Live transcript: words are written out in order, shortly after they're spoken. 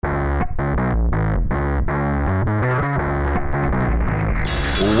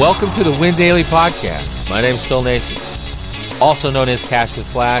Welcome to the Win Daily Podcast. My name is Phil Nason, also known as Cash with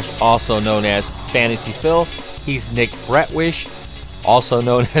Flash, also known as Fantasy Phil. He's Nick Bretwish, also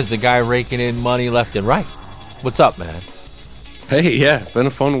known as the guy raking in money left and right. What's up, man? Hey, yeah, been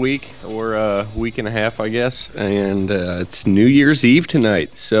a fun week, or a week and a half, I guess, and it's New Year's Eve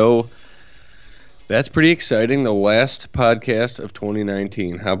tonight, so that's pretty exciting. The last podcast of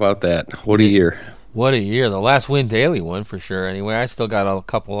 2019. How about that? What a year. What a year. The last Win Daily one, for sure. Anyway, I still got a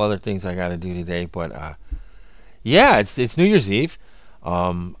couple other things I got to do today, but yeah, it's New Year's Eve.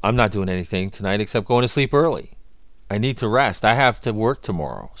 I'm not doing anything tonight except going to sleep early. I need to rest. I have to work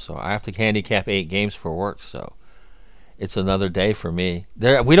tomorrow, so I have to handicap 8 games for work, so it's another day for me.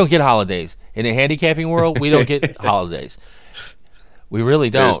 We don't get holidays. In the handicapping world, we don't get holidays. We really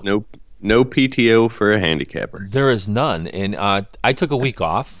don't. There's no PTO for a handicapper. There is none. And I took a week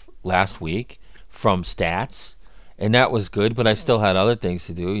off last week from stats, and that was good, but I still had other things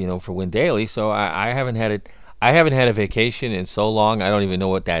to do, for Win Daily, so I haven't had a vacation in so long, I don't even know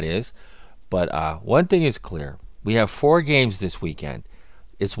what that is. But one thing is clear. We have 4 games this weekend.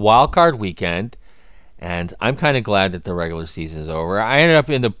 It's wild card weekend. And I'm kind of glad that the regular season is over. I ended up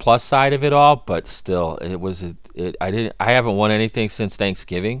in the plus side of it all, but still, I haven't won anything since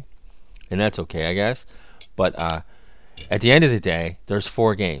Thanksgiving, and that's okay, I guess. But at the end of the day, there's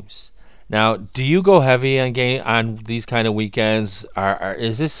 4 games. Now, do you go heavy on these kind of weekends?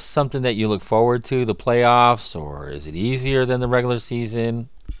 Is this something that you look forward to, the playoffs, or is it easier than the regular season?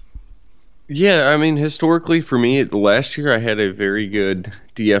 Yeah, I mean, historically for me, last year I had a very good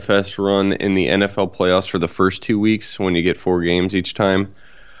DFS run in the NFL playoffs for the first 2 weeks when you get 4 games each time.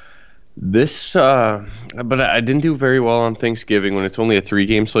 But I didn't do very well on Thanksgiving when it's only a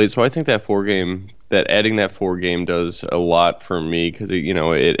 3-game slate. So I think adding that 4 game does a lot for me because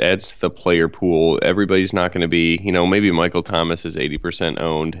it adds to the player pool. Everybody's not going to be, maybe Michael Thomas is 80%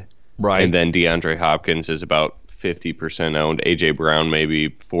 owned, right? And then DeAndre Hopkins is about 50% owned, AJ Brown maybe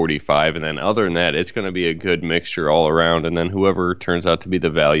 45, and then other than that, it's going to be a good mixture all around. And then whoever turns out to be the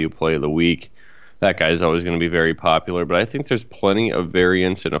value play of the week, that guy's always going to be very popular. But I think there's plenty of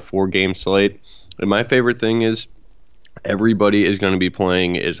variance in a 4-game slate. And my favorite thing is everybody is going to be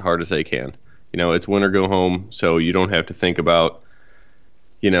playing as hard as they can. It's win or go home, so you don't have to think about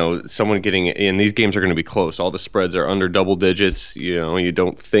someone getting in. These games are going to be close. All the spreads are under double digits. You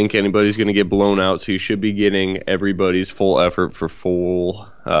don't think anybody's going to get blown out, so you should be getting everybody's full effort for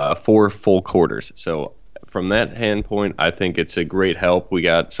 4 full quarters. So from that standpoint, I think it's a great help. We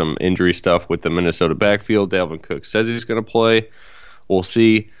got some injury stuff with the Minnesota backfield. Dalvin Cook says he's going to play. We'll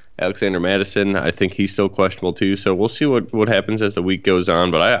see. Alexander Mattison, I think he's still questionable too. So we'll see what happens as the week goes on.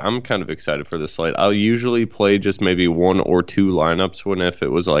 But I'm kind of excited for this slate. I'll usually play just maybe 1 or 2 lineups if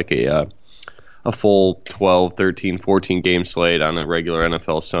it was like a full 12, 13, 14 game slate on a regular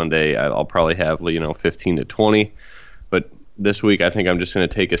NFL Sunday. I'll probably have 15 to 20. But this week I think I'm just going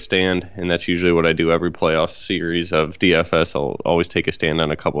to take a stand, and that's usually what I do every playoff series of DFS. I'll always take a stand on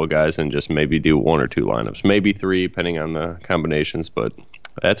a couple of guys and just maybe do 1 or 2 lineups, maybe 3 depending on the combinations. But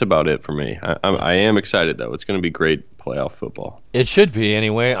that's about it for me. I am excited, though. It's going to be great playoff football. It should be,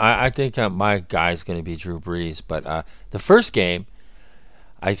 anyway. I think my guy's going to be Drew Brees. But the first game,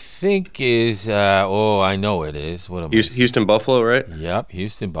 I think, is I know it is. Houston-Buffalo, right? Yep,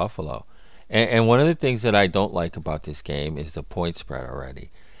 Houston-Buffalo. And one of the things that I don't like about this game is the point spread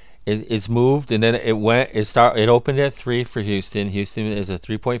already. It's moved, and then it opened at 3 for Houston. Houston is a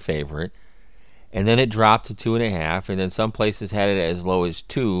 3-point favorite. And then it dropped to 2.5, and then some places had it as low as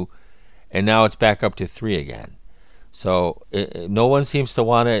 2, and now it's back up to 3 again. So no one seems to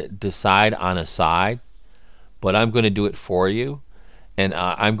want to decide on a side, but I'm going to do it for you, and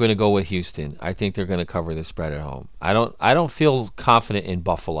I'm going to go with Houston. I think they're going to cover the spread at home. I don't feel confident in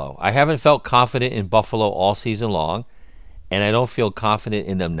Buffalo. I haven't felt confident in Buffalo all season long, and I don't feel confident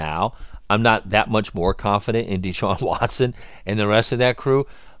in them now. I'm not that much more confident in Deshaun Watson and the rest of that crew.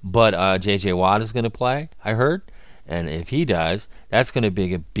 But J.J. Watt is going to play, I heard. And if he does, that's going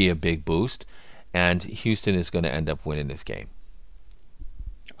to be a big boost. And Houston is going to end up winning this game.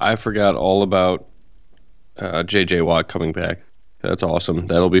 I forgot all about J.J. Watt coming back. That's awesome.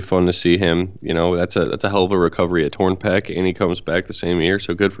 That'll be fun to see him. That's a hell of a recovery, a torn pec, and he comes back the same year,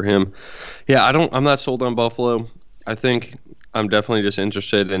 so good for him. Yeah, I'm not sold on Buffalo. I think I'm definitely just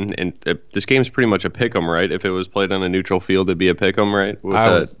interested in this game's pretty much a pick'em, right? If it was played on a neutral field, it'd be a pick'em, right? With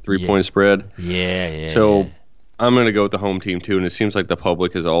that 3-point spread. Yeah. So I'm going to go with the home team too, and it seems like the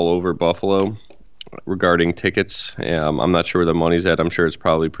public is all over Buffalo regarding tickets. I'm not sure where the money's at. I'm sure it's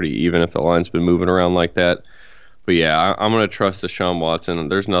probably pretty even if the line's been moving around like that. But yeah, I'm going to trust Deshaun Watson.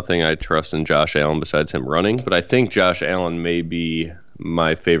 There's nothing I trust in Josh Allen besides him running, but I think Josh Allen may be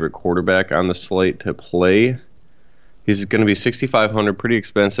my favorite quarterback on the slate to play. He's going to be 6,500, pretty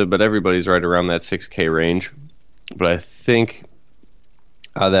expensive, but everybody's right around that 6K range. But I think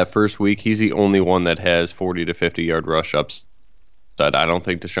that first week, he's the only one that has 40 to 50 yard rush ups. I don't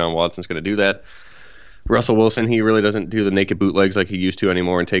think Deshaun Watson's going to do that. Russell Wilson, he really doesn't do the naked bootlegs like he used to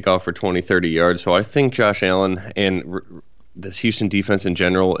anymore and take off for 20, 30 yards. So I think Josh Allen and this Houston defense in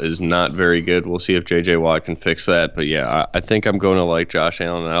general is not very good. We'll see if J.J. Watt can fix that. But, yeah, I think I'm going to like Josh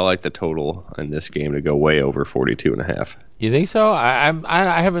Allen, and I like the total in this game to go way over 42.5. You think so?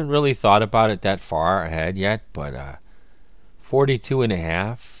 I haven't really thought about it that far ahead yet, but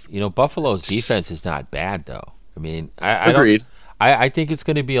 42.5. Buffalo's defense is not bad, though. I mean, Agreed. I think it's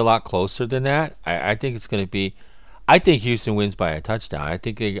going to be a lot closer than that. I think it's going to be. I think Houston wins by a touchdown. I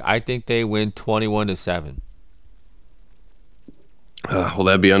think they win 21-7. Well,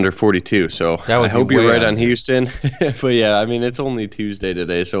 that'd be under 42. So I hope you're right on Houston. But yeah, I mean it's only Tuesday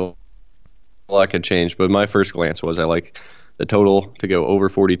today, so a lot could change. But my first glance was I like the total to go over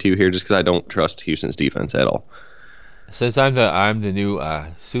 42 here, just because I don't trust Houston's defense at all. Since I'm the new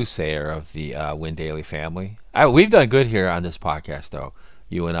soothsayer of the Win Daily family, we've done good here on this podcast, though.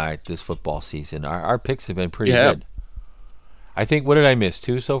 You and I this football season, our picks have been pretty good. I think, what did I miss?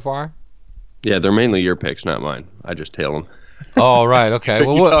 2 so far? Yeah, they're mainly your picks, not mine. I just tail them. Oh, right, okay.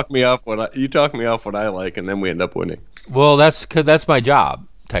 Well, you talk me off what I like, and then we end up winning. Well, that's my job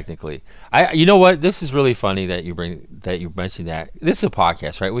technically. You know what? This is really funny that you mentioned that. This is a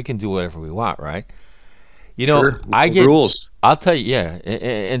podcast, right? We can do whatever we want, right? Sure. I get rules. I'll tell you, yeah.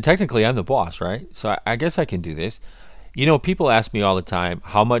 And technically, I'm the boss, right? So I guess I can do this. People ask me all the time,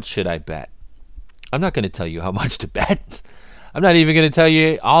 how much should I bet? I'm not going to tell you how much to bet. I'm not even going to tell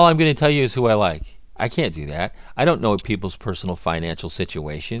you. All I'm going to tell you is who I like. I can't do that. I don't know people's personal financial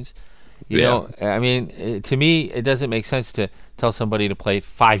situations. You know, I mean, to me, it doesn't make sense to tell somebody to play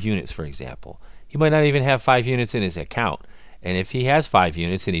 5 units, for example. He might not even have 5 units in his account. And if he has 5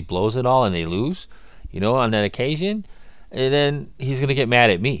 units and he blows it all and they lose, on that occasion, and then he's going to get mad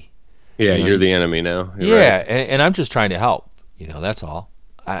at me. Yeah, you're the enemy now. You're right. And I'm just trying to help. That's all.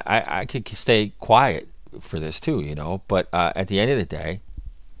 I could stay quiet for this too, but at the end of the day,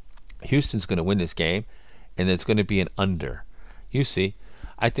 Houston's going to win this game, and it's going to be an under. You see,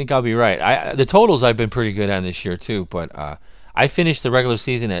 I think I'll be right. The totals I've been pretty good on this year too, but I finished the regular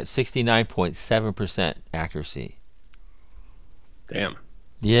season at 69.7% accuracy. Damn.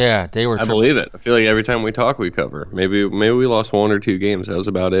 Yeah, they were. I believe it. I feel like every time we talk, we cover. Maybe we lost 1 or 2 games. That was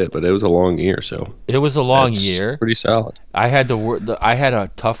about it. But it was a long year, so it was a long year. Pretty solid. I had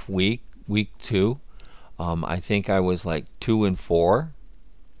a tough week 2. I think I was like 2-4,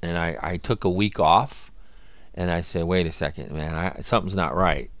 and I took a week off, and I said, wait a second, man, something's not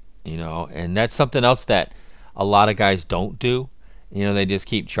right, and that's something else that a lot of guys don't do. They just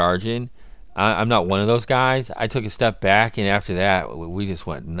keep charging. I'm not one of those guys. I took a step back, and after that, we just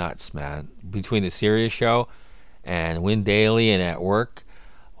went nuts, man. Between the Sirius show and Win Daily and at work,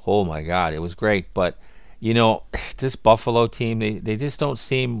 oh my God, it was great. But this Buffalo team, they just don't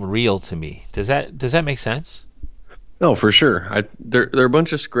seem real to me. Does that make sense? No, for sure. They're a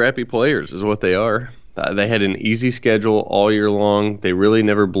bunch of scrappy players, is what they are. They had an easy schedule all year long. They really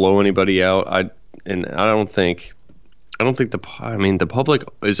never blow anybody out. I don't think the public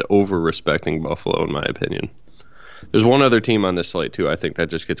is over respecting Buffalo, in my opinion. There's one other team on this slate too. I think that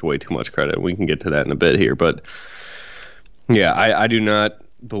just gets way too much credit. We can get to that in a bit here, but yeah, I do not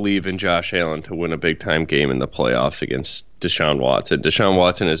believe in Josh Allen to win a big time game in the playoffs against Deshaun Watson. Deshaun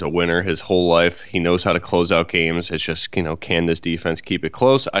Watson is a winner his whole life. He knows how to close out games. It's just, can this defense keep it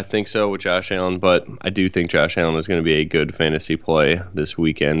close? I think so with Josh Allen, but I do think Josh Allen is going to be a good fantasy play this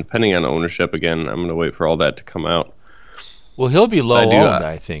weekend. Depending on ownership, again, I'm going to wait for all that to come out. Well, he'll be low owned,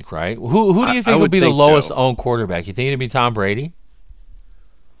 I think, right? Who do you think will be the lowest owned quarterback? You think it'd be Tom Brady?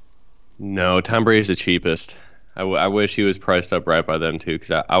 No, Tom Brady's the cheapest. I wish he was priced up right by them, too,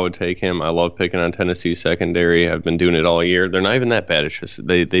 because I would take him. I love picking on Tennessee secondary. I've been doing it all year. They're not even that bad. It's just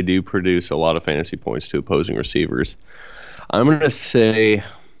they do produce a lot of fantasy points to opposing receivers. I'm going to say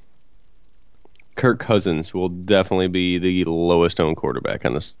Kirk Cousins will definitely be the lowest owned quarterback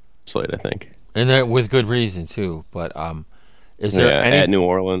on this slate, I think. And that with good reason, too. But is there any... at New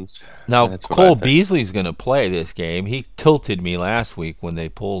Orleans. Now, Cole Beasley's going to play this game. He tilted me last week when they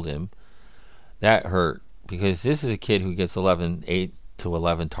pulled him. That hurt. Because this is a kid who gets 8 to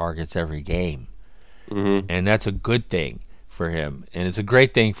 11 targets every game. Mm-hmm. And that's a good thing for him. And it's a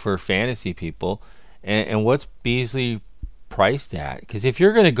great thing for fantasy people. And what's Beasley priced at? Because if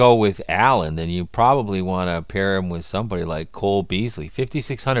you're going to go with Allen, then you probably want to pair him with somebody like Cole Beasley.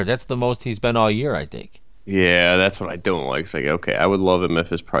 $5,600, that's the most he's been all year, I think. Yeah, that's what I don't like. It's like, okay, I would love him if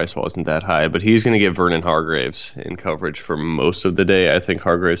his price wasn't that high, but he's going to get Vernon Hargraves in coverage for most of the day. I think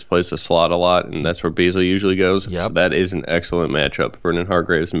Hargraves plays the slot a lot, and that's where Beasley usually goes. So Yep. that is an excellent matchup. Vernon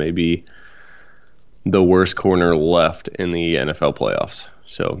Hargraves may be the worst corner left in the NFL playoffs.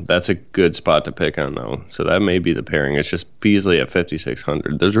 So that's a good spot to pick on, though. So that may be the pairing. It's just Beasley at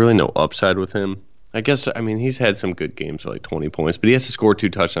 5,600. There's really no upside with him. I guess, I mean, he's had some good games for like 20 points, but he has to score 2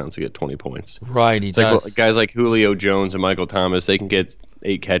 touchdowns to get 20 points. Right, he It's like well, does. guys like Julio Jones and Michael Thomas, they can get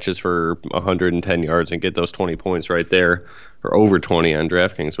 8 catches for 110 yards and get those 20 points right there, or over 20 on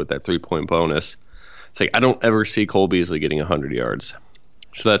DraftKings with that 3 point bonus. It's like I don't ever see Cole Beasley getting 100 yards.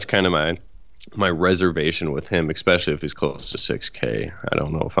 So that's kind of my reservation with him, especially if he's close to 6K. I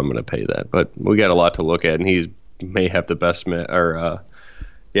don't know if I'm going to pay that, but we got a lot to look at, and he's may have the best he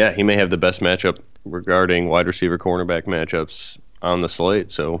may have the best matchup regarding wide receiver cornerback matchups on the slate.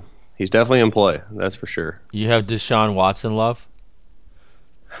 So he's definitely in play, that's for sure. You have Deshaun Watson love?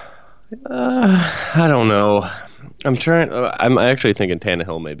 I don't know. I'm actually thinking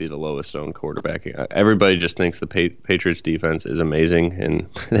Tannehill may be the lowest owned quarterback. Everybody just thinks the Patriots defense is amazing, and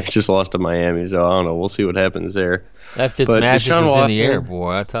they just lost to Miami. So I don't know. We'll see what happens there. That fits But magic Deshaun was in the air, Watson,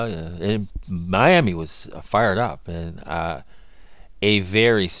 boy. I tell you, and Miami was fired up, and a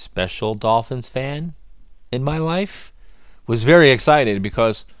very special Dolphins fan in my life was very excited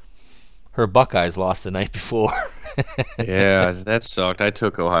because her Buckeyes lost the night before. yeah, that sucked. I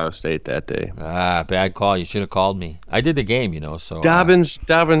took Ohio State that day. Bad call. You should have called me. I did the game, so Dobbins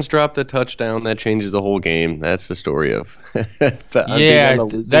dropped the touchdown. That changes the whole game. That's the story of. But on being yeah, on the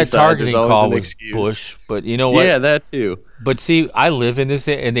losing that side, targeting there's always call an was excuse. Bush, but you know what? Yeah, that too. But see, I live in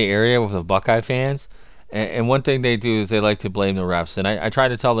the area with the Buckeye fans, and one thing they do is they like to blame the refs. And I try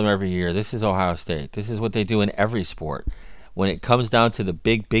to tell them every year, this is Ohio State. This is what they do in every sport. When it comes down to the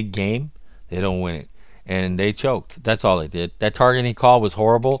big game, they don't win it, and they choked. That's all they did. That targeting call was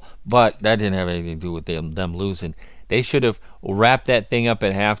horrible, but that didn't have anything to do with them losing. They should have wrapped that thing up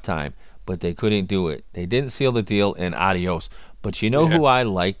at halftime, but they couldn't do it. They didn't seal the deal, and adios. But you know Yeah, who I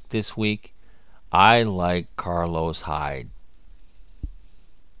like this week? I like Carlos Hyde.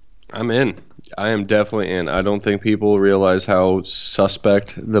 I'm in. I am definitely in. I don't think people realize how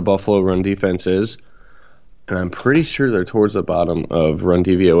suspect the Buffalo run defense is. And I'm pretty sure they're towards the bottom of run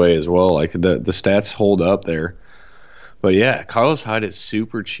DVOA as well. Like the stats hold up there. But yeah, Carlos Hyde is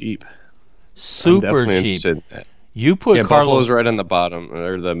super cheap. I'm Super definitely cheap. interested in that. You put Yeah, Carlos. Buffalo's right on the bottom,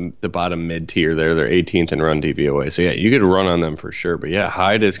 or the bottom mid tier there. They're 18th in run DVOA. So yeah, you could run on them for sure. But yeah,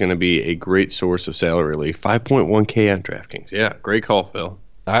 Hyde is going to be a great source of salary relief. 5.1K on DraftKings. Yeah, great call, Phil.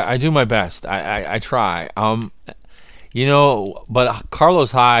 I do my best. I try. But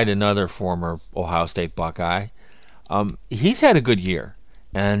Carlos Hyde, another former Ohio State Buckeye, he's had a good year,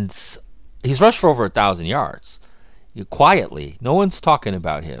 and he's rushed for over 1,000 yards quietly. No one's talking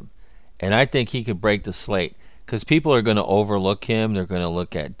about him, and I think he could break the slate because people are going to overlook him. They're going to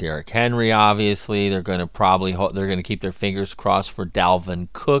look at Derrick Henry. Obviously, they're going to they're going to keep their fingers crossed for Dalvin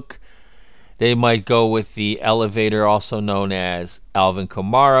Cook. They might go with the elevator, also known as Alvin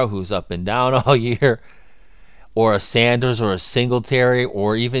Kamara, who's up and down all year, or a Sanders or a Singletary,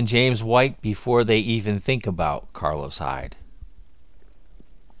 or even James White before they even think about Carlos Hyde.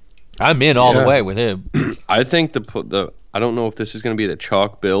 I'm in all the Yeah, way with him. I think the I don't know if this is going to be the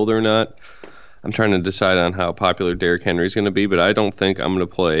chalk build or not. I'm trying to decide on how popular Derrick Henry is going to be, but I don't think I'm going to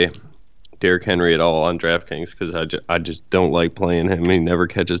play Derrick Henry at all on DraftKings because I just don't like playing him. He never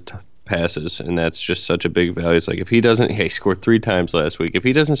catches passes, and that's just such a big value. It's like if he doesn't, hey, he scored 3 times last week. If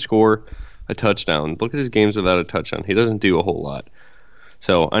he doesn't score a touchdown, look at his games without a touchdown. He doesn't do a whole lot.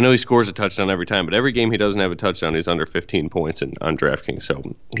 So I know he scores a touchdown every time, but every game he doesn't have a touchdown, he's under 15 points on DraftKings.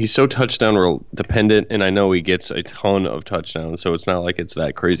 So he's so touchdown dependent, and I know he gets a ton of touchdowns, so it's not like it's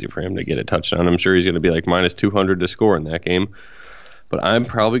that crazy for him to get a touchdown. I'm sure he's going to be like minus 200 to score in that game. But I'm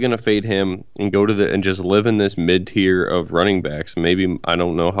probably going to fade him and go and just live in this mid tier of running backs. Maybe I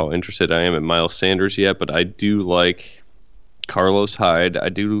don't know how interested I am in Miles Sanders yet, but I do like Carlos Hyde. I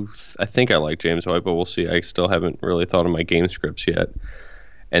think I like James White, but we'll see. I still haven't really thought of my game scripts yet.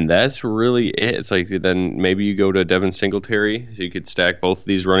 And that's really it. It's like then maybe you go to Devin Singletary, so you could stack both of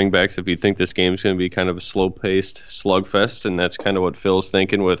these running backs if you think this game's going to be kind of a slow-paced slugfest, and that's kind of what Phil's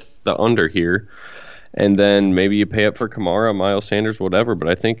thinking with the under here. And then maybe you pay up for Kamara, Miles Sanders, whatever. But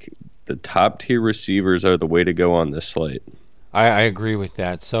I think the top-tier receivers are the way to go on this slate. I agree with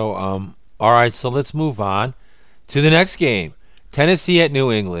that. So, all right, so let's move on to the next game. Tennessee at New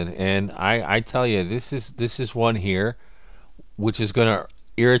England. And I tell you, this is one here which is going to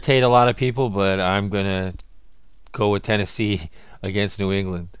irritate a lot of people, but I'm going to go with Tennessee against New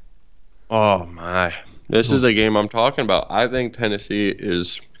England. Oh, my. This is the game I'm talking about. I think Tennessee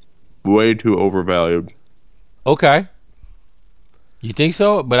is way too overvalued. Okay. You think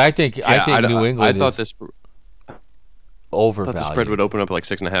so? But I think New England is overvalued. I thought the spread would open up like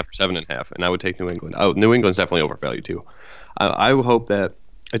 6.5 or 7.5, and I would take New England. Oh, New England's definitely overvalued too. I hope that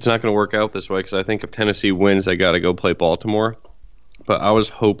it's not going to work out this way because I think if Tennessee wins, they got to go play Baltimore. But I was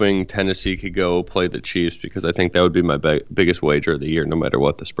hoping Tennessee could go play the Chiefs because I think that would be my biggest wager of the year, no matter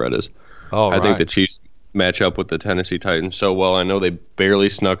what the spread is. I think the Chiefs match up with the Tennessee Titans so well. I know they barely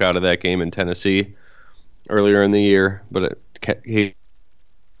snuck out of that game in Tennessee earlier in the year, but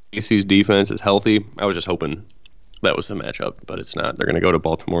KC's defense is healthy. I was just hoping that was the matchup, but it's not. They're going to go to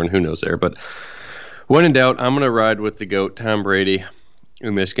Baltimore, and who knows there. But when in doubt, I'm going to ride with the GOAT, Tom Brady,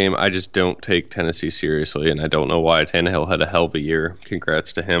 in this game. I just don't take Tennessee seriously, and I don't know why. Tannehill had a hell of a year.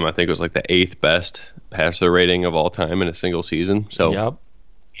 Congrats to him. I think it was like the 8th best passer rating of all time in a single season. So, yep.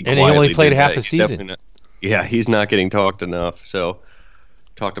 And he only played half a season. He's not getting talked about enough. So,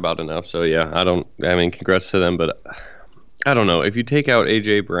 congrats to them, but I don't know. If you take out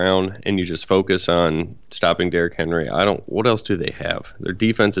A.J. Brown and you just focus on stopping Derrick Henry, what else do they have? Their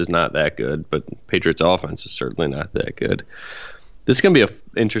defense is not that good, but Patriots' offense is certainly not that good. This is going to be an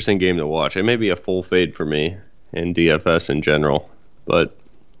interesting game to watch. It may be a full fade for me in DFS in general, but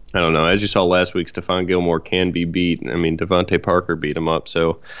I don't know. As you saw last week, Stephon Gilmore can be beat. I mean, Devontae Parker beat him up,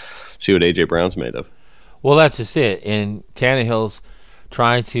 so see what A.J. Brown's made of. Well, that's just it. And Tannehill's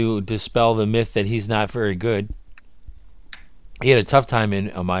trying to dispel the myth that he's not very good. He had a tough time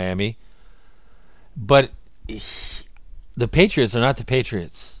in Miami. But the Patriots are not the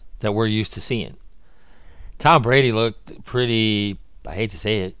Patriots that we're used to seeing. Tom Brady looked pretty, I hate to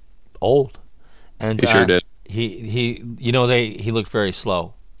say it, old. And he sure did. He looked very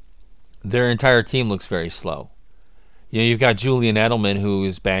slow. Their entire team looks very slow. You've got Julian Edelman, who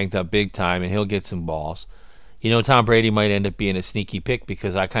is banged up big time, and he'll get some balls. Tom Brady might end up being a sneaky pick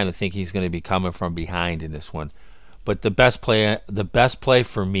because I kind of think he's going to be coming from behind in this one. But the best play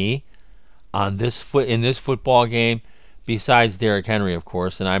for me in this football game, besides Derrick Henry, of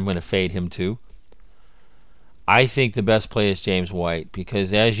course, and I'm going to fade him too, I think the best play is James White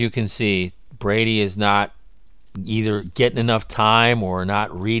because, as you can see, Brady is not either getting enough time or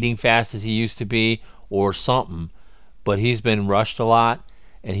not reading fast as he used to be or something, but he's been rushed a lot,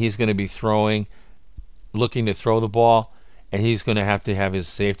 and he's going to be looking to throw the ball, and he's going to have his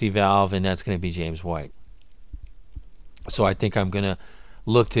safety valve, and that's going to be James White. So I think I'm going to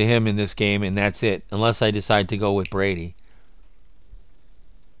look to him in this game, and that's it, unless I decide to go with Brady.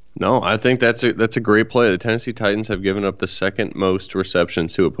 No, I think that's a great play. The Tennessee Titans have given up the second most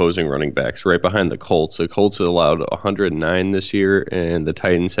receptions to opposing running backs, right behind the Colts. The Colts have allowed 109 this year, and the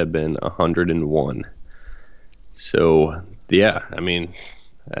Titans have been 101. So, yeah, I mean,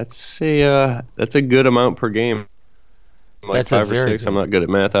 that's a good amount per game. Like that's 5 or 6. Good. I'm not good at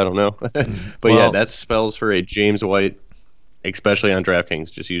math. I don't know. But that spells for a James White, especially on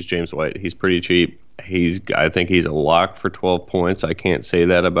DraftKings. Just use James White. He's pretty cheap. I think he's a lock for 12 points. I can't say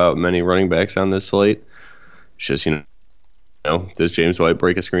that about many running backs on this slate. It's just, does James White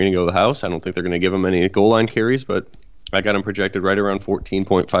break a screen and go to the house? I don't think they're going to give him any goal line carries, but I got him projected right around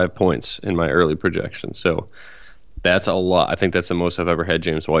 14.5 points in my early projection. So that's a lot. I think that's the most I've ever had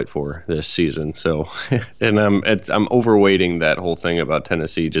James White for this season. So, and I'm overweighting that whole thing about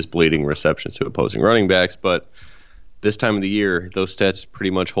Tennessee just bleeding receptions to opposing running backs, but this time of the year, those stats pretty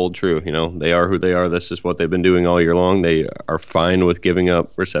much hold true. They are who they are. This is what they've been doing all year long. They are fine with giving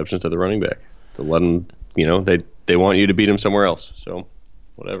up receptions to the running back. To let them, they want you to beat them somewhere else. So,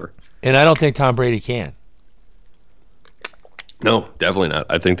 whatever. And I don't think Tom Brady can. No, definitely not.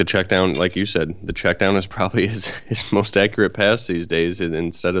 I think the check down, like you said, the check down is probably his most accurate pass these days,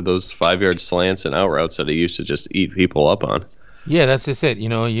 instead of those 5-yard slants and out routes that he used to just eat people up on. Yeah, that's just it.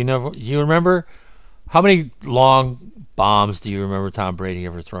 You remember how many long bombs do you remember Tom Brady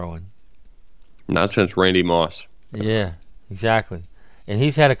ever throwing? Not since Randy Moss. Yeah, exactly. And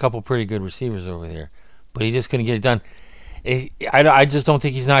he's had a couple pretty good receivers over there, but he just couldn't get it done. I just don't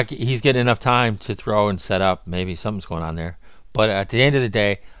think he's getting enough time to throw and set up. Maybe something's going on there. But at the end of the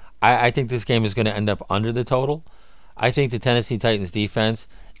day, I think this game is going to end up under the total. I think the Tennessee Titans defense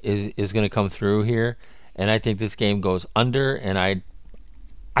is going to come through here, and I think this game goes under, and I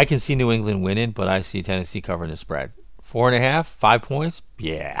can see New England winning, but I see Tennessee covering the spread. 4.5, 5 points?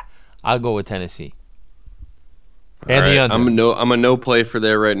 Yeah. I'll go with Tennessee. And the under. I'm a no play for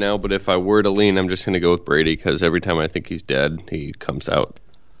there right now, but if I were to lean, I'm just going to go with Brady because every time I think he's dead, he comes out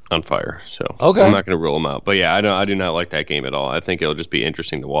on fire. So okay. I'm not going to rule him out. But yeah, I do not like that game at all. I think it'll just be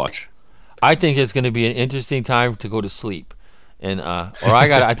interesting to watch. I think it's going to be an interesting time to go to sleep. And or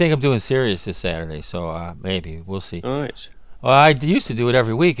I think I'm doing Sirius this Saturday, so maybe we'll see. Nice. Well, I used to do it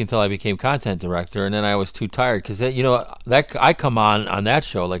every week until I became content director, and then I was too tired because that I come on that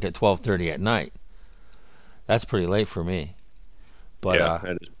show like at 12:30 at night. That's pretty late for me, but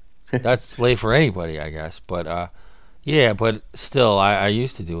Yeah, that's late for anybody, I guess. But yeah, but still, I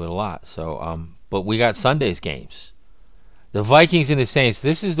used to do it a lot. So but we got Sunday's games, the Vikings and the Saints.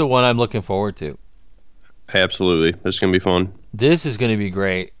 This is the one I'm looking forward to. absolutely. This is gonna be fun. This is going to be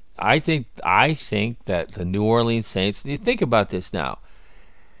great. I think that the New Orleans Saints. You think about this now.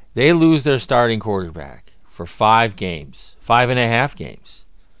 They lose their starting quarterback for 5 games, 5.5 games.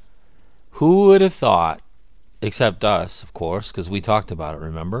 Who would have thought, except us, of course, because we talked about it,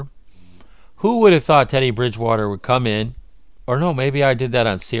 remember? Who would have thought Teddy Bridgewater would come in, or no, maybe I did that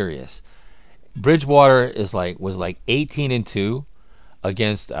on Sirius. Bridgewater was like 18-2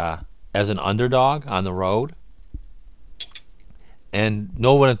 against as an underdog on the road, and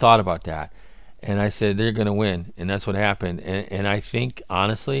no one had thought about that. And I said they're going to win, and that's what happened. And I think,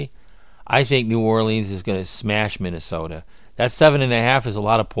 honestly, New Orleans is going to smash Minnesota. That 7.5 is a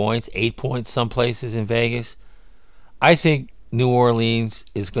lot of points, 8 points some places in Vegas. I think New Orleans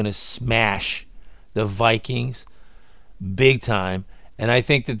is going to smash the Vikings big time, and I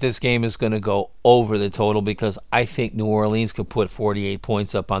think that this game is going to go over the total because I think New Orleans could put 48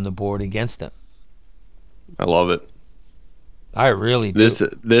 points up on the board against them. I love it. I really do.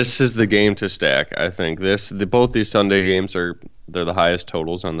 This is the game to stack. I think both these Sunday games they're the highest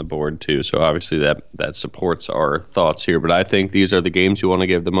totals on the board too. So obviously that supports our thoughts here. But I think these are the games you want to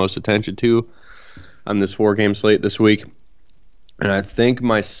give the most attention to on this 4-game slate this week. And I think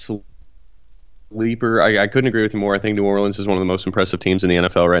my sleeper, I couldn't agree with you more. I think New Orleans is one of the most impressive teams in the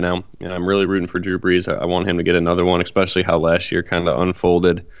NFL right now, and I'm really rooting for Drew Brees. I want him to get another one, especially how last year kind of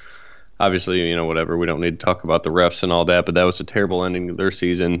unfolded. Obviously, whatever, we don't need to talk about the refs and all that, but that was a terrible ending to their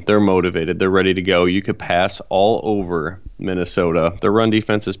season. They're motivated. They're ready to go. You could pass all over Minnesota. Their run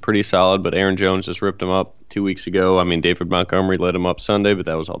defense is pretty solid, but Aaron Jones just ripped them up 2 weeks ago. I mean, David Montgomery led them up Sunday, but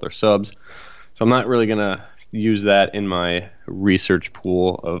that was all their subs. So I'm not really going to use that in my research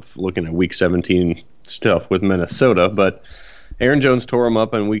pool of looking at Week 17 stuff with Minnesota, but Aaron Jones tore them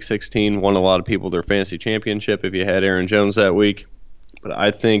up in Week 16, won a lot of people their fantasy championship if you had Aaron Jones that week. But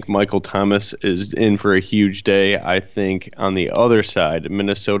I think Michael Thomas is in for a huge day. I think on the other side,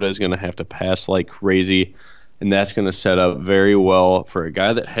 Minnesota is going to have to pass like crazy, and that's going to set up very well for a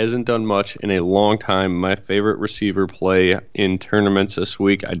guy that hasn't done much in a long time. My favorite receiver play in tournaments this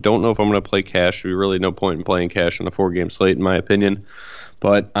week. I don't know if I'm going to play cash. There's really no point in playing cash on a 4-game slate, in my opinion.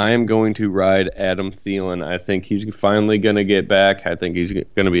 But I am going to ride Adam Thielen. I think he's finally going to get back. I think he's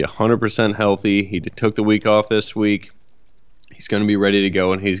going to be 100% healthy. He took the week off this week. He's going to be ready to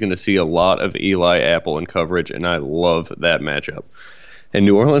go, and he's going to see a lot of Eli Apple in coverage, and I love that matchup. And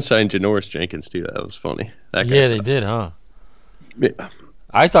New Orleans signed Janoris Jenkins, too. That was funny. That guy they did, huh? Yeah.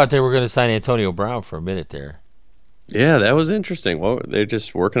 I thought they were going to sign Antonio Brown for a minute there. Yeah, that was interesting. Well, they're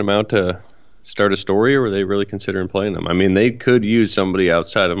just working them out to start a story, or were they really considering playing them? I mean, they could use somebody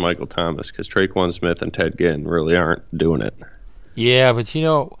outside of Michael Thomas because Traquan Smith and Ted Ginn really aren't doing it. Yeah, but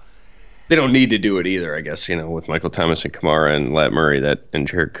they don't need to do it either, I guess, with Michael Thomas and Kamara and Lat Murray and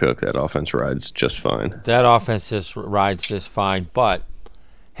Jared Cook, that offense rides just fine. That offense just rides just fine, but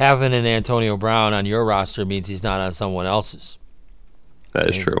having an Antonio Brown on your roster means he's not on someone else's. That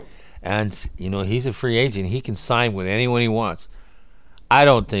is true. And, he's a free agent. He can sign with anyone he wants. I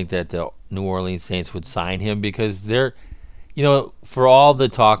don't think that the New Orleans Saints would sign him because they're, for all the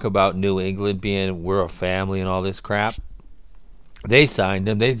talk about New England being we're a family and all this crap, they signed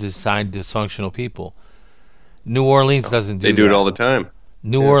him. They just signed dysfunctional people. New Orleans doesn't do that. They do it all the time.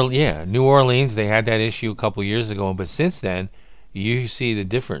 New Orleans, they had that issue a couple years ago, but since then, you see the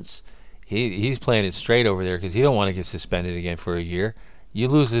difference. He's playing it straight over there because he don't want to get suspended again for a year. You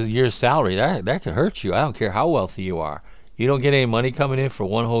lose a year's salary. That could hurt you. I don't care how wealthy you are. You don't get any money coming in for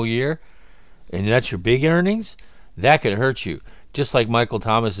one whole year, and that's your big earnings. That could hurt you. Just like Michael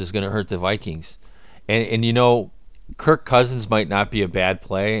Thomas is going to hurt the Vikings. And Kirk Cousins might not be a bad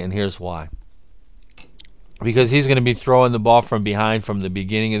play, and here's why. Because he's going to be throwing the ball from behind from the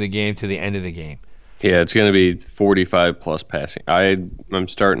beginning of the game to the end of the game. Yeah, it's going to be 45-plus passing. I'm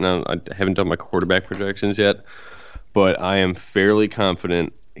starting on. I haven't done my quarterback projections yet, but I am fairly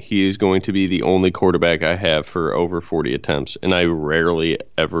confident he is going to be the only quarterback I have for over 40 attempts. And I rarely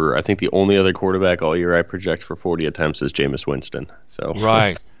ever. I think the only other quarterback all year I project for 40 attempts is Jameis Winston. So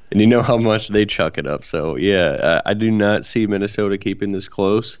right. And you know how much they chuck it up. So, yeah, I do not see Minnesota keeping this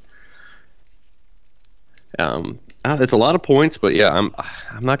close. It's a lot of points, but yeah, I'm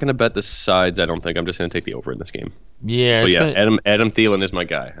not going to bet the sides. I don't think I'm just going to take the over in this game. Yeah, But it's yeah, gonna. Adam Thielen is my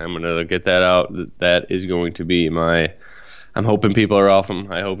guy. I'm going to get that out. That is going to be my. I'm hoping people are off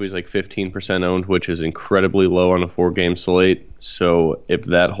him. I hope he's like 15% owned, which is incredibly low on a 4-game slate. So if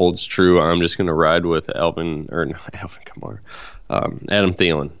that holds true, I'm just going to ride with Alvin or not Alvin Kamara, Adam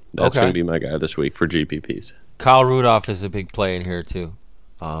Thielen. That's going Okay. to be my guy this week for GPPs. Kyle Rudolph is a big play in here too.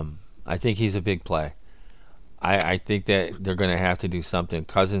 I think he's a big play. I think that they're going to have to do something.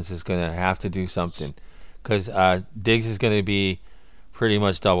 Cousins is going to have to do something because Diggs is going to be pretty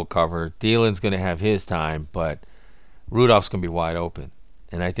much double covered. Thielen's going to have his time, but Rudolph's going to be wide open,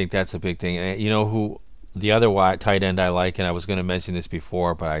 and I think that's a big thing. And you know who the other tight end I like, and I was going to mention this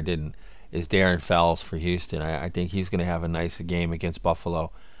before, but I didn't, is Darren Fells for Houston. I think he's going to have a nice game against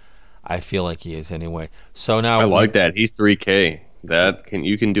Buffalo. I feel like he is anyway. So now I like that. He's 3K.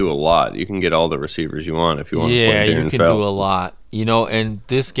 You can do a lot. You can get all the receivers you want if you want to yeah, play you Darren can do a Fells. lot. And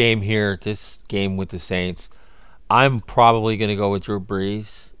this game here, this game with the Saints, I'm probably going to go with Drew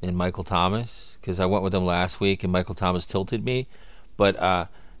Brees and Michael Thomas because I went with them last week and Michael Thomas tilted me. But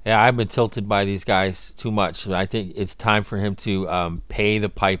yeah, I've been tilted by these guys too much. So I think it's time for him to pay the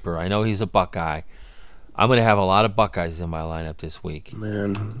piper. I know he's a Buckeye. I'm going to have a lot of Buckeyes in my lineup this week.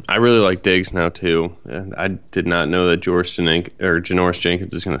 Man, I really like Diggs now too. And I did not know that Janoris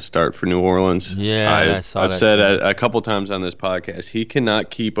Jenkins is going to start for New Orleans. Yeah, I saw I've that said too. a couple times on this podcast, he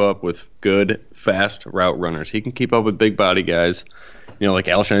cannot keep up with good, fast route runners. He can keep up with big body guys, like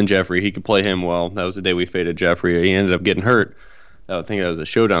Alshon Jeffrey. He could play him well. That was the day we faded Jeffrey. He ended up getting hurt. I think that was a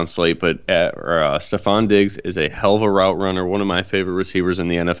showdown slate, but Stephon Diggs is a hell of a route runner, one of my favorite receivers in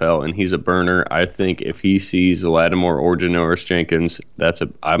the NFL, and he's a burner. I think if he sees Lattimore or Janoris Jenkins,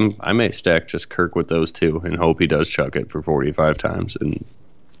 I may stack just Kirk with those two and hope he does chuck it for 45 times and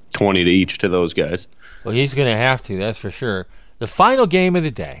 20 to each to those guys. Well, he's going to have to, that's for sure. The final game of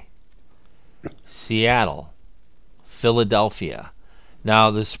the day, Seattle, Philadelphia.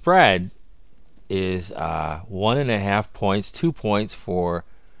 Now, the spread is 1.5 points, 2 points for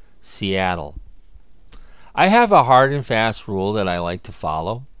Seattle. I have a hard and fast rule that I like to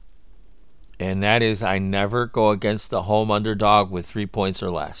follow, and that is I never go against the home underdog with 3 points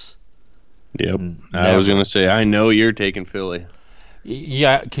or less. Yep. I was going to say, I know you're taking Philly.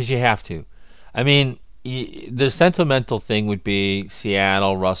 Yeah, because you have to. I mean, the sentimental thing would be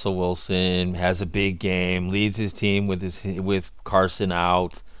Seattle, Russell Wilson has a big game, leads his team with Carson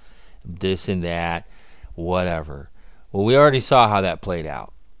out, this and that, whatever. Well, we already saw how that played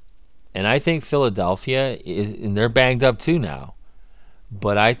out. And I think Philadelphia and they're banged up too now.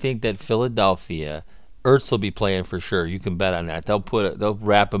 But I think that Philadelphia, Ertz will be playing for sure. You can bet on that. They'll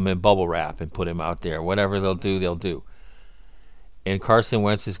wrap him in bubble wrap and put him out there. Whatever they'll do. And Carson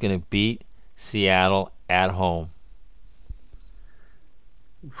Wentz is going to beat Seattle at home.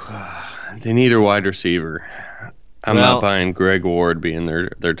 They need a wide receiver. I'm Well- not buying Greg Ward being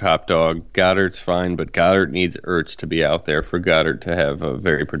their top dog. Goddard's fine, but Goddard needs Ertz to be out there for Goddard to have a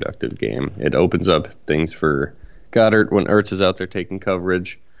very productive game. It opens up things for Goddard when Ertz is out there taking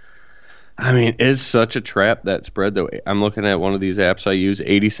coverage. I mean, it's such a trap, that spread, though. I'm looking at one of these apps I use.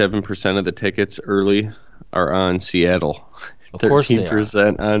 87% of the tickets early are on Seattle. Of course they are.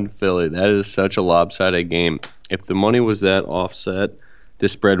 13% on Philly. That is such a lopsided game. If the money was that offset,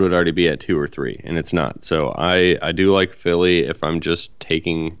 this spread would already be at 2 or 3, and it's not. So I do like Philly if I'm just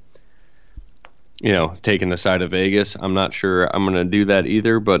taking the side of Vegas. I'm not sure I'm going to do that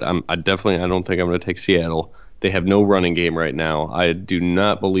either, but I don't think I'm going to take Seattle. They have no running game right now. I do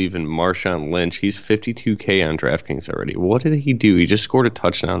not believe in Marshawn Lynch. He's 52K on DraftKings already. What did he do? He just scored a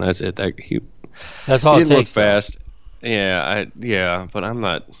touchdown. That's it. That's all He it didn't look takes. though. fast. Yeah, but I'm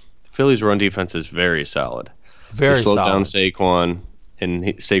not. Philly's run defense is very solid. Very They slowed down solid. Saquon, and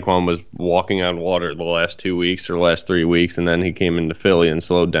Saquon was walking on water the last 2 weeks or last 3 weeks, and then he came into Philly and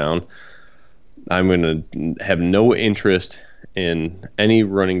slowed down. I'm going to have no interest in any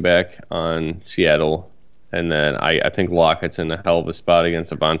running back on Seattle. And then I think Lockett's in a hell of a spot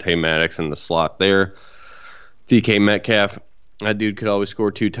against Avonte Maddox in the slot there. DK Metcalf, that dude could always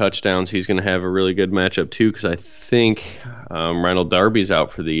score 2 touchdowns. He's going to have a really good matchup too, because I think Ronald Darby's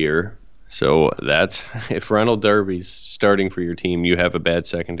out for the year. So if Ronald Darby's starting for your team, you have a bad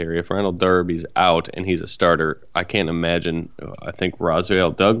secondary. If Ronald Darby's out and he's a starter, I can't imagine. I think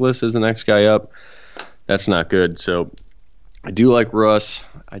Roswell Douglas is the next guy up. That's not good. So I do like Russ.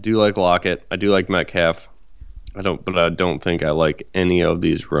 I do like Lockett. I do like Metcalf. I don't think I like any of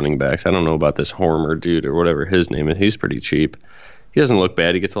these running backs. I don't know about this Hormer dude or whatever his name is. He's pretty cheap. He doesn't look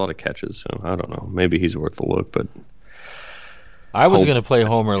bad. He gets a lot of catches, so I don't know. Maybe he's worth a look, but I was going to play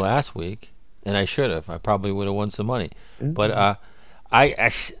Homer last week. and I should have. I probably would have won some money. But I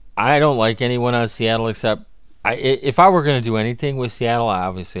don't like anyone on Seattle except if I were going to do anything with Seattle,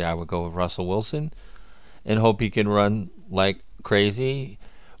 obviously I would go with Russell Wilson and hope he can run like crazy.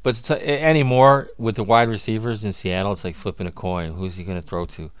 But anymore with the wide receivers in Seattle, it's like flipping a coin. Who's he going to throw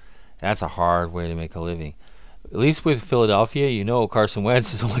to? That's a hard way to make a living. At least with Philadelphia, Carson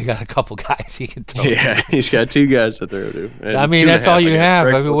Wentz has only got a couple guys he can throw to. Yeah, he's got 2 guys to throw to. I mean, that's all you have.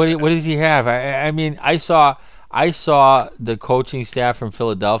 I mean, what does he have? I mean, I saw the coaching staff from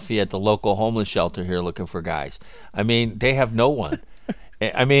Philadelphia at the local homeless shelter here looking for guys. I mean, they have no one.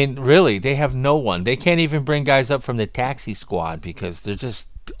 I mean, really, they have no one. They can't even bring guys up from the taxi squad because they're just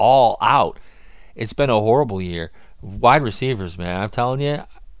all out. It's been a horrible year. Wide receivers, man, I'm telling you,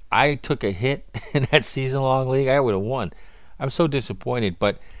 I took a hit in that season-long league. I would have won. I'm so disappointed,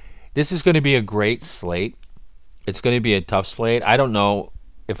 but this is going to be a great slate. It's going to be a tough slate. I don't know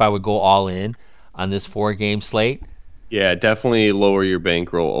if I would go all in on this 4-game slate. Yeah, definitely lower your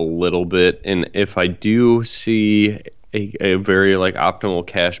bankroll a little bit. And if I do see a very optimal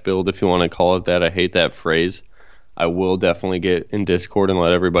cash build, if you want to call it that, I hate that phrase, I will definitely get in Discord and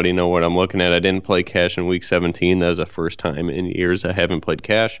let everybody know what I'm looking at. I didn't play cash in week 17. That was the first time in years I haven't played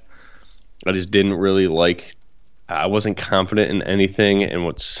cash. I just didn't really I wasn't confident in anything. And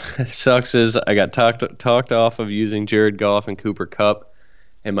what sucks is I got talked off of using Jared Goff and Cooper Kupp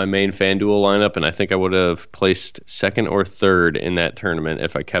in my main FanDuel lineup, and I think I would have placed 2nd or 3rd in that tournament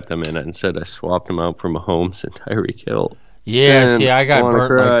if I kept them in it. Instead, I swapped them out for Mahomes and Tyreek Hill. Yeah, see, I got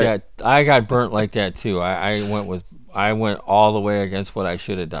burnt like that. I got burnt like that too. I went all the way against what I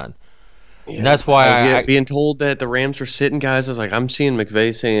should have done, and that's why I was being told that the Rams were sitting guys. I was like, I'm seeing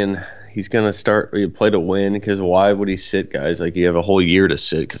McVay saying he's gonna play to win because why would he sit guys? You have a whole year to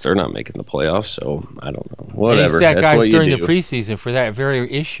sit because they're not making the playoffs. So I don't know. Whatever. And he sat guys during the preseason for that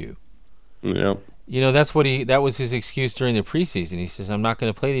very issue. Yeah. That was his excuse during the preseason. He says, I'm not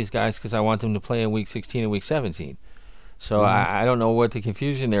going to play these guys because I want them to play in week 16 and week 17. So I don't know what the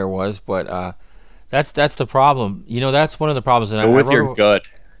confusion there was, but that's the problem. That's one of the problems. And Go with your gut.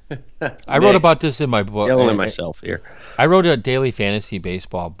 I wrote about this in my book. Yelling at myself here. I wrote a daily fantasy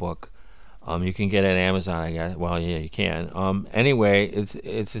baseball book. You can get it at Amazon, I guess. Well, yeah, you can. Anyway,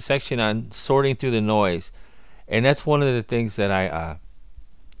 it's a section on sorting through the noise, and that's one of the things that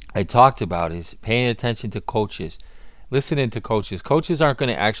I talked about is paying attention to coaches, listening to coaches. Coaches aren't going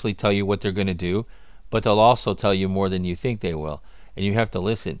to actually tell you what they're going to do, but they'll also tell you more than you think they will, and you have to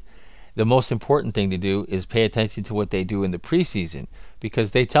listen. The most important thing to do is pay attention to what they do in the preseason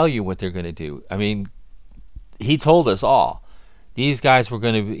because they tell you what they're going to do. I mean, he told us all. These guys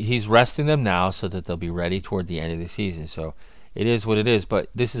he's resting them now so that they'll be ready toward the end of the season. So it is what it is, but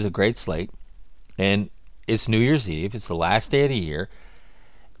this is a great slate, and it's New Year's Eve. It's the last day of the year,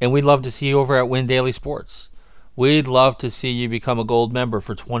 and we'd love to see you over at Win Daily Sports. We'd love to see you become a gold member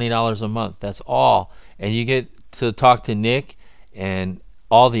for $20 a month. That's all. And you get to talk to Nick and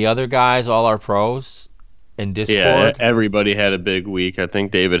all the other guys, all our pros in Discord. Yeah, everybody had a big week. I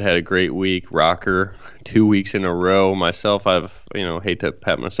think David had a great week. Rocker, 2 weeks in a row. Myself, I've, hate to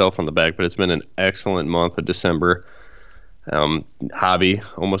pat myself on the back, but it's been an excellent month of December. Hobby,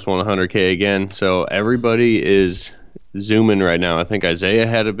 almost won 100K again. So everybody is zooming right now. I think Isaiah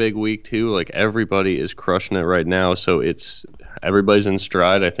had a big week too. Everybody is crushing it right now. So everybody's in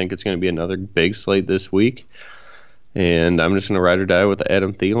stride. I think it's going to be another big slate this week. And I'm just going to ride or die with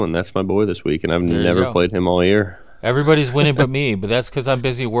Adam Thielen. That's my boy this week, and I've never played him all year. Everybody's winning but me, but that's because I'm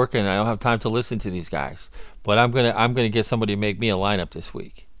busy working. I don't have time to listen to these guys. But I'm gonna get somebody to make me a lineup this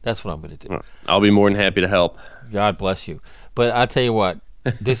week. That's what I'm gonna do. I'll be more than happy to help. God bless you. But I'll tell you what,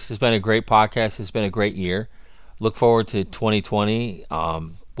 this has been a great podcast. It's been a great year. Look forward to 2020.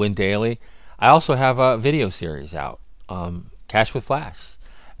 Win Daily. I also have a video series out, Cash with Flash,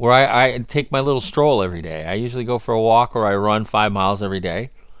 where I take my little stroll every day. I usually go for a walk or I run 5 miles every day.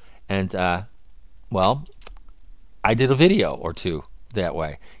 And, I did a video or two that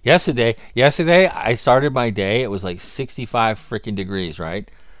way. Yesterday I started my day. It was 65 freaking degrees, right?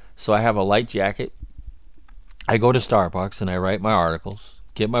 So I have a light jacket. I go to Starbucks and I write my articles,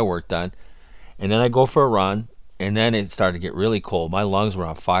 get my work done. And then I go for a run. And then it started to get really cold. My lungs were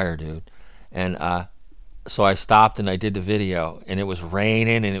on fire, dude. And so I stopped and I did the video. And it was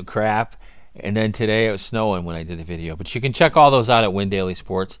raining and it crap. And then today it was snowing when I did the video. But you can check all those out at Win Daily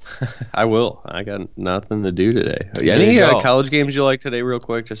Sports. I will. I got nothing to do today. Any college games you like today real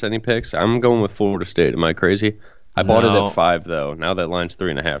quick? Just any picks? I'm going with Florida State. Am I crazy? I bought it at 5, though. Now that line's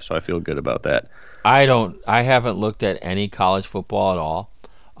 3.5, so I feel good about that. I haven't looked at any college football at all.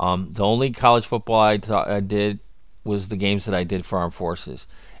 The only college football I did was the games that I did for Armed Forces.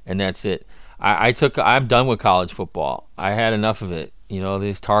 And that's it. I'm done with college football. I had enough of it.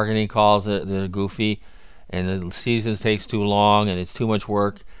 These targeting calls that are goofy, and the season takes too long, and it's too much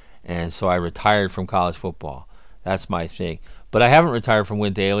work, and so I retired from college football. That's my thing. But I haven't retired from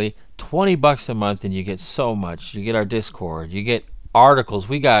Win Daily. $20 a month, and you get so much. You get our Discord. You get articles.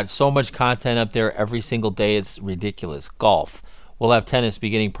 We got so much content up there every single day. It's ridiculous. Golf. We'll have tennis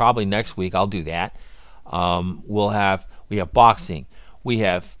beginning probably next week. I'll do that. We have boxing. We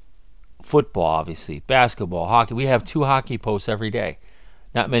have football, obviously, basketball, hockey. We have 2 hockey posts every day.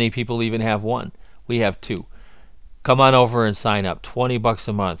 Not many people even have 1. We have 2. Come on over and sign up. $20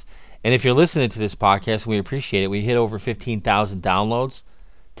 a month. And if you're listening to this podcast, we appreciate it. We hit over 15,000 downloads.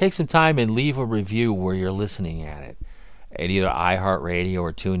 Take some time and leave a review where you're listening at it, at either iHeartRadio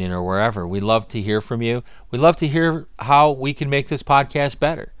or TuneIn or wherever. We'd love to hear from you. We'd love to hear how we can make this podcast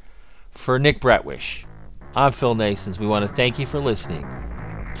better. For Nick Bretwish, I'm Phil Nasons. We want to thank you for listening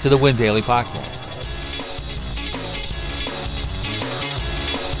to the Win Daily Podcast.